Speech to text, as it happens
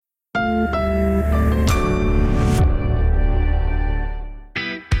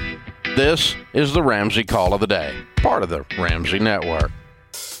This is the Ramsey Call of the Day, part of the Ramsey Network.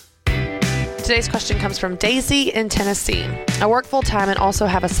 Today's question comes from Daisy in Tennessee. I work full-time and also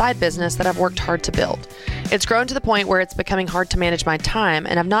have a side business that I've worked hard to build. It's grown to the point where it's becoming hard to manage my time,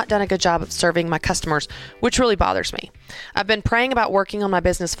 and I've not done a good job of serving my customers, which really bothers me. I've been praying about working on my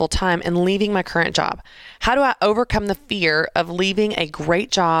business full-time and leaving my current job. How do I overcome the fear of leaving a great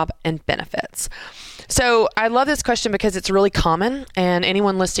job and benefits? So I love this question because it's really common, and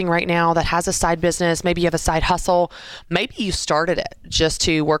anyone listening right now that has a side business, maybe you have a side hustle, maybe you started it just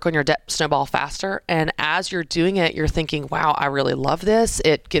to work on your debt snowball faster. And as you're doing it, you're thinking, wow, I really love this.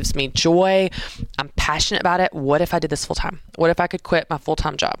 It gives me joy. I'm passionate about it. What if I did this full time? What if I could quit my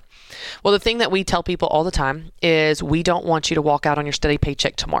full-time job? Well, the thing that we tell people all the time is we don't want you to walk out on your steady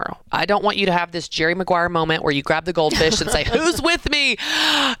paycheck tomorrow. I don't want you to have this Jerry Maguire moment where you grab the goldfish and say, who's with me?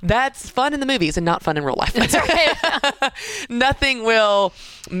 That's fun in the movies and not fun in real life. That's right. Nothing will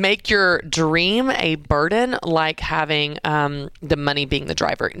make your dream a burden like having the money being the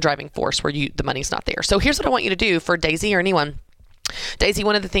driving force where the money's not there. So here's what I want you to do for Daisy or anyone. Daisy,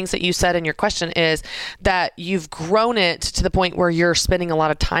 one of the things that you said in your question is that you've grown it to the point where you're spending a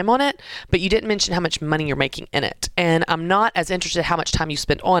lot of time on it, but you didn't mention how much money you're making in it. And I'm not as interested in how much time you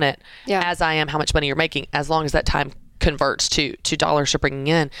spend on it as I am how much money you're making, as long as that time converts to dollars you're bringing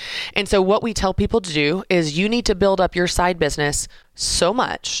in. And so what we tell people to do is you need to build up your side business so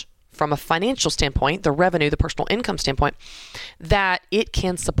much from a financial standpoint, the revenue, the personal income standpoint, that it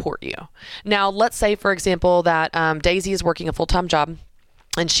can support you. Now, let's say, for example, that Daisy is working a full-time job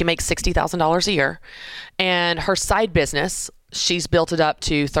and she makes $60,000 a year, and her side business, she's built it up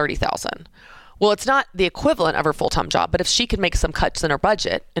to $30,000. Well, it's not the equivalent of her full-time job, but if she could make some cuts in her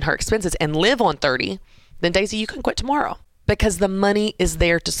budget and her expenses and live on 30, then Daisy, you can quit tomorrow. Because the money is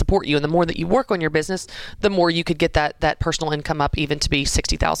there to support you. And the more that you work on your business, the more you could get that personal income up even to be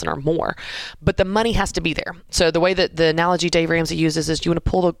 $60,000 or more. But the money has to be there. So the way that the analogy Dave Ramsey uses is you want to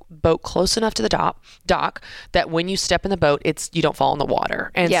pull the boat close enough to the dock that when you step in the boat, you don't fall in the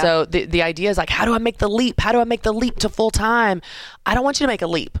water. And so the idea is like, how do I make the leap? How do I make the leap to full time? I don't want you to make a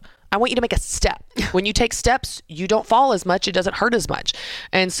leap. I want you to make a step. When you take steps, you don't fall as much. It doesn't hurt as much.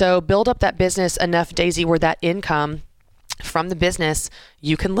 And so build up that business enough, Daisy, where that income from the business,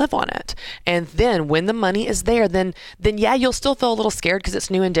 you can live on it. And then when the money is there, then yeah, you'll still feel a little scared because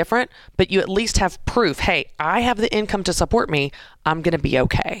it's new and different, but you at least have proof, hey, I have the income to support me. I'm going to be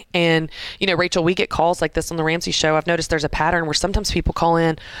okay. And, Rachel, we get calls like this on the Ramsey Show. I've noticed there's a pattern where sometimes people call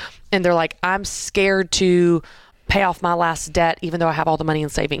in and they're like, I'm scared to pay off my last debt, even though I have all the money in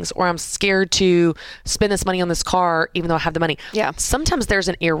savings, or I'm scared to spend this money on this car, even though I have the money. Yeah. Sometimes there's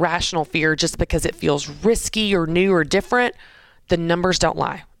an irrational fear just because it feels risky or new or different. The numbers don't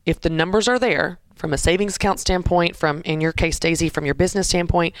lie. If the numbers are there from a savings account standpoint, from, in your case, Daisy, from your business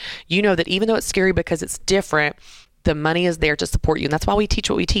standpoint, you know that even though it's scary because it's different, the money is there to support you. And that's why we teach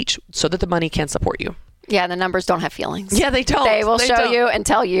what we teach, so that the money can support you. Yeah, the numbers don't have feelings. Yeah, they don't. They will show you and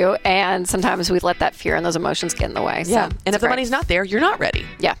tell you, and sometimes we let that fear and those emotions get in the way. Yeah, so and if the money's not there, you're not ready.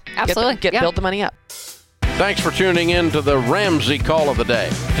 Yeah, absolutely. Build the money up. Thanks for tuning in to the Ramsey Call of the Day.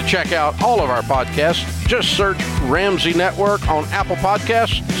 To check out all of our podcasts, just search Ramsey Network on Apple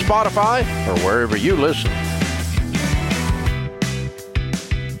Podcasts, Spotify, or wherever you listen.